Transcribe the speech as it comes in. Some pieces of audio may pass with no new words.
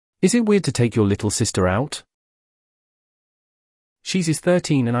Is it weird to take your little sister out? She's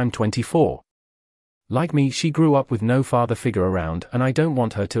 13 and I'm 24. Like me, she grew up with no father figure around, and I don't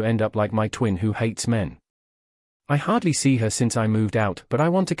want her to end up like my twin who hates men. I hardly see her since I moved out, but I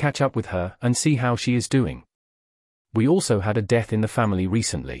want to catch up with her and see how she is doing. We also had a death in the family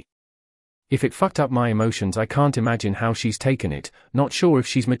recently. If it fucked up my emotions, I can't imagine how she's taken it, not sure if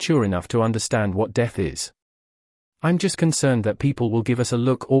she's mature enough to understand what death is. I'm just concerned that people will give us a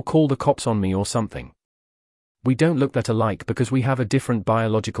look or call the cops on me or something. We don't look that alike because we have a different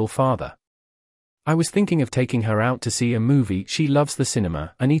biological father. I was thinking of taking her out to see a movie, she loves the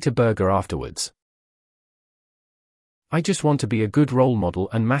cinema, and eat a burger afterwards. I just want to be a good role model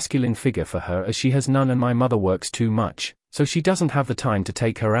and masculine figure for her, as she has none and my mother works too much, so she doesn't have the time to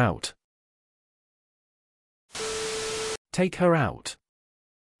take her out. Take her out.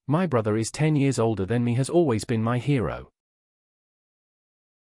 My brother is 10 years older than me, has always been my hero.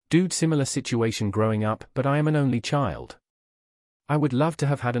 Dude, similar situation growing up, but I am an only child. I would love to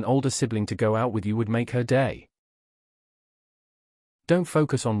have had an older sibling to go out with, you would make her day. Don't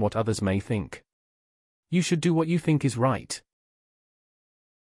focus on what others may think. You should do what you think is right.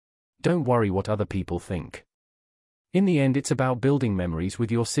 Don't worry what other people think. In the end, it's about building memories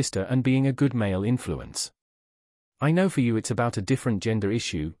with your sister and being a good male influence. I know for you it's about a different gender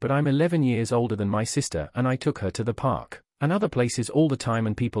issue, but I'm 11 years older than my sister and I took her to the park and other places all the time,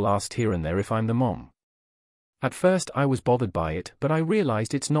 and people asked here and there if I'm the mom. At first I was bothered by it, but I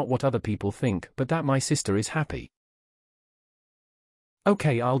realized it's not what other people think, but that my sister is happy.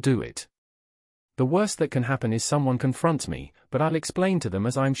 Okay, I'll do it. The worst that can happen is someone confronts me, but I'll explain to them,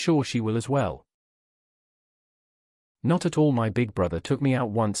 as I'm sure she will as well. Not at all. My big brother took me out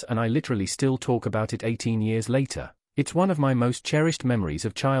once and I literally still talk about it 18 years later. It's one of my most cherished memories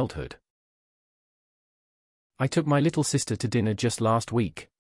of childhood. I took my little sister to dinner just last week.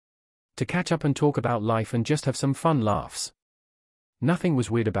 To catch up and talk about life and just have some fun laughs. Nothing was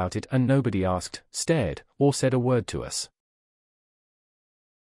weird about it and nobody asked, stared, or said a word to us.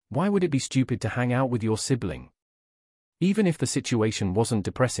 Why would it be stupid to hang out with your sibling? Even if the situation wasn't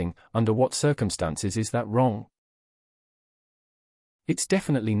depressing, under what circumstances is that wrong? It's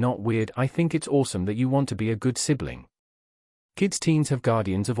definitely not weird. I think it's awesome that you want to be a good sibling. Kids, teens have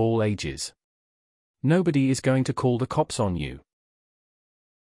guardians of all ages. Nobody is going to call the cops on you.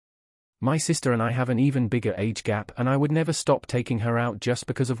 My sister and I have an even bigger age gap and I would never stop taking her out just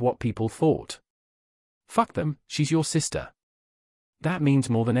because of what people thought. Fuck them, she's your sister. That means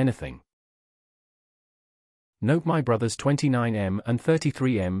more than anything. Nope, my brothers 29M and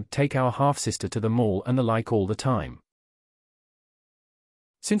 33M take our half-sister to the mall and the like all the time.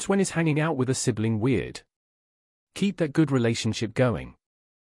 Since when is hanging out with a sibling weird? Keep that good relationship going.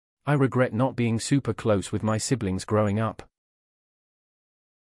 I regret not being super close with my siblings growing up.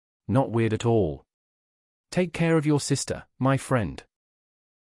 Not weird at all. Take care of your sister, my friend.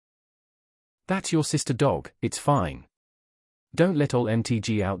 That's your sister, dog, it's fine. Don't let all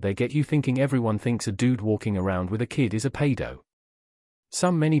MTG out there get you thinking everyone thinks a dude walking around with a kid is a pedo.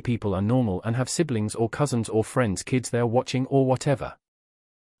 Many people are normal and have siblings or cousins or friends' kids they're watching or whatever.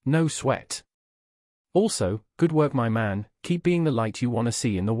 No sweat. Also, good work my man, keep being the light you want to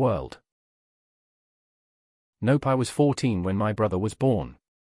see in the world. Nope, I was 14 when my brother was born.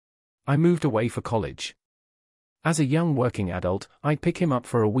 I moved away for college. As a young working adult, I'd pick him up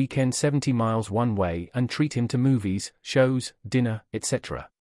for a weekend 70 miles one way and treat him to movies, shows, dinner, etc.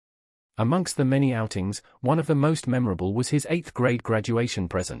 Amongst the many outings, one of the most memorable was his 8th grade graduation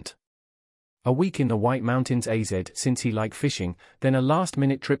present. A week in the White Mountains AZ since he liked fishing, then a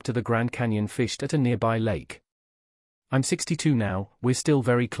last-minute trip to the Grand Canyon fished at a nearby lake. I'm 62 now, we're still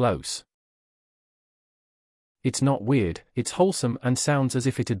very close. It's not weird, it's wholesome and sounds as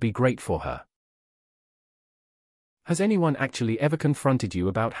if it'd be great for her. Has anyone actually ever confronted you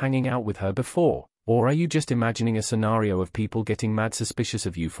about hanging out with her before, or are you just imagining a scenario of people getting mad suspicious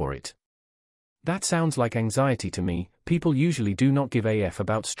of you for it? That sounds like anxiety to me. People usually do not give a f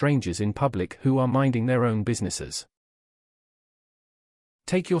about strangers in public who are minding their own businesses.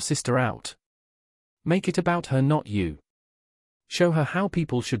 Take your sister out. Make it about her, not you. Show her how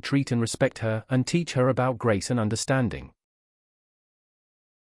people should treat and respect her and teach her about grace and understanding.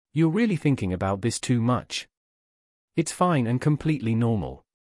 You're really thinking about this too much. It's fine and completely normal.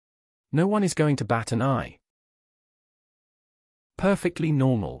 No one is going to bat an eye. Perfectly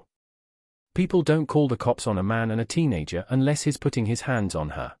normal. People don't call the cops on a man and a teenager unless he's putting his hands on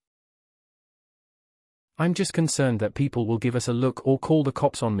her. I'm just concerned that people will give us a look or call the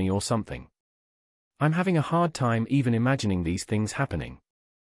cops on me or something. I'm having a hard time even imagining these things happening.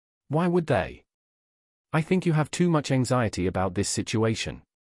 Why would they? I think you have too much anxiety about this situation.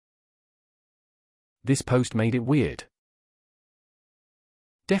 This post made it weird.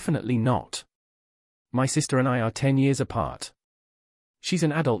 Definitely not. My sister and I are 10 years apart. She's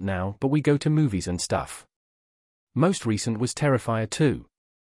an adult now, but we go to movies and stuff. Most recent was Terrifier 2.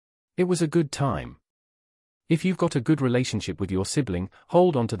 It was a good time. If you've got a good relationship with your sibling,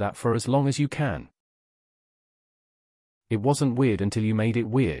 hold on to that for as long as you can. It wasn't weird until you made it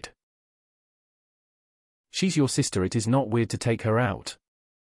weird. She's your sister, it is not weird to take her out.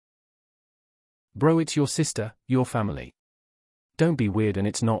 Bro, it's your sister, your family. Don't be weird and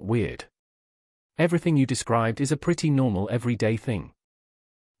it's not weird. Everything you described is a pretty normal everyday thing.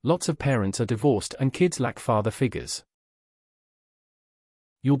 Lots of parents are divorced and kids lack father figures.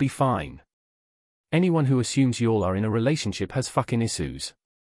 You'll be fine. Anyone who assumes y'all are in a relationship has fucking issues.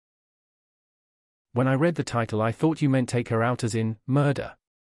 When I read the title I thought you meant take her out as in, murder.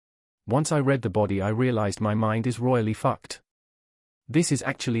 Once I read the body I realized my mind is royally fucked. This is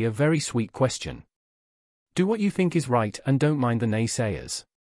actually a very sweet question. Do what you think is right and don't mind the naysayers.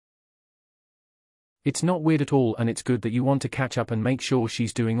 It's not weird at all and it's good that you want to catch up and make sure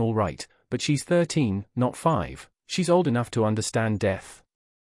she's doing all right, but she's 13, not 5, she's old enough to understand death.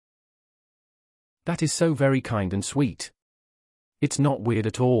 That is so very kind and sweet. It's not weird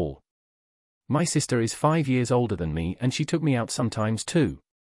at all. My sister is 5 years older than me and she took me out sometimes too.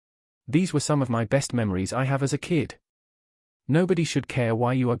 These were some of my best memories I have as a kid. Nobody should care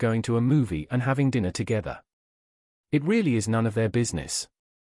why you are going to a movie and having dinner together. It really is none of their business.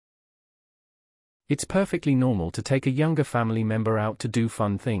 It's perfectly normal to take a younger family member out to do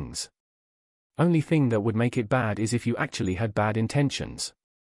fun things. Only thing that would make it bad is if you actually had bad intentions.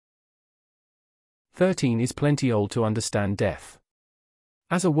 13 is plenty old to understand death.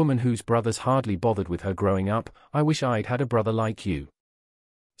 As a woman whose brothers hardly bothered with her growing up, I wish I'd had a brother like you.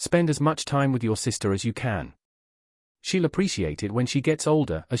 Spend as much time with your sister as you can. She'll appreciate it when she gets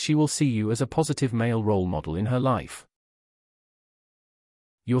older, as she will see you as a positive male role model in her life.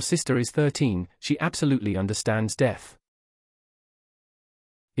 Your sister is 13, she absolutely understands death.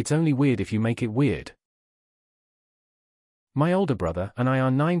 It's only weird if you make it weird. My older brother and I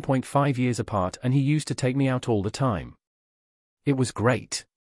are 9.5 years apart and he used to take me out all the time. It was great.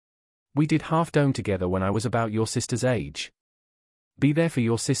 We did Half Dome together when I was about your sister's age. Be there for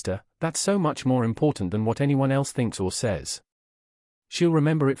your sister, that's so much more important than what anyone else thinks or says. She'll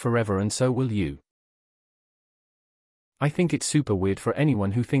remember it forever and so will you. I think it's super weird for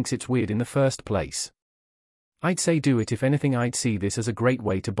anyone who thinks it's weird in the first place. I'd say do it. If anything, I'd see this as a great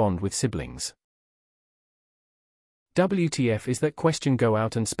way to bond with siblings. WTF is that question? Go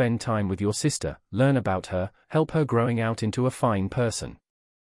out and spend time with your sister, learn about her, help her growing out into a fine person.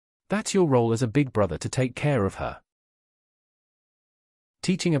 That's your role as a big brother, to take care of her.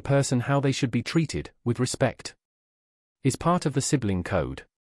 Teaching a person how they should be treated, with respect, is part of the sibling code.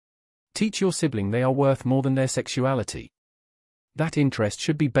 Teach your sibling they are worth more than their sexuality. That interest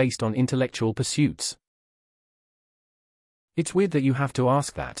should be based on intellectual pursuits. It's weird that you have to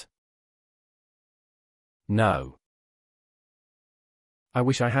ask that. No. I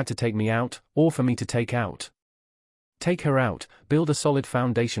wish I had to take me out, or for me to take out. Take her out, build a solid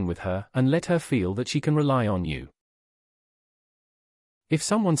foundation with her, and let her feel that she can rely on you. If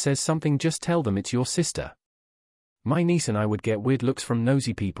someone says something, just tell them it's your sister. My niece and I would get weird looks from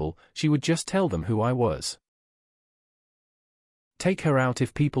nosy people, she would just tell them who I was. Take her out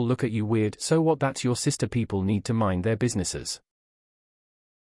if people look at you weird, so what, that's your sister, people need to mind their businesses.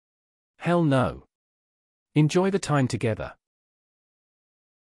 Hell no. Enjoy the time together.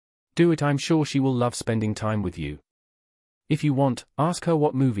 Do it, I'm sure she will love spending time with you. If you want, ask her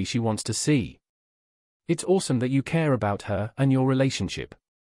what movie she wants to see. It's awesome that you care about her and your relationship.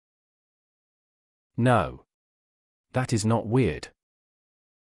 No. That is not weird.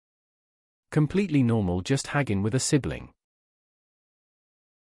 Completely normal, just hagging with a sibling.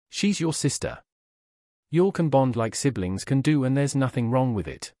 She's your sister. Y'all can bond like siblings can do, and there's nothing wrong with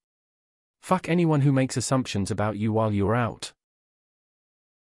it. Fuck anyone who makes assumptions about you while you're out.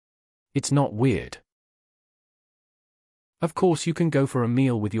 It's not weird. Of course you can go for a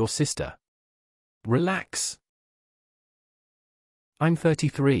meal with your sister. Relax. I'm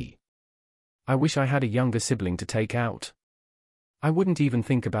 33. I wish I had a younger sibling to take out. I wouldn't even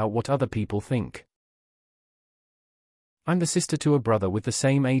think about what other people think. I'm the sister to a brother with the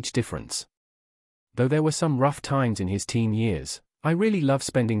same age difference. Though there were some rough times in his teen years, I really love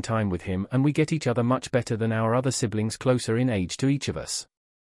spending time with him, and we get each other much better than our other siblings closer in age to each of us.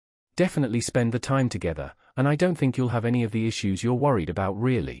 Definitely spend the time together, and I don't think you'll have any of the issues you're worried about,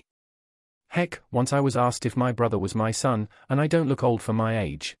 really. Heck, once I was asked if my brother was my son, and I don't look old for my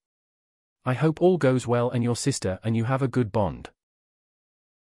age. I hope all goes well and your sister and you have a good bond.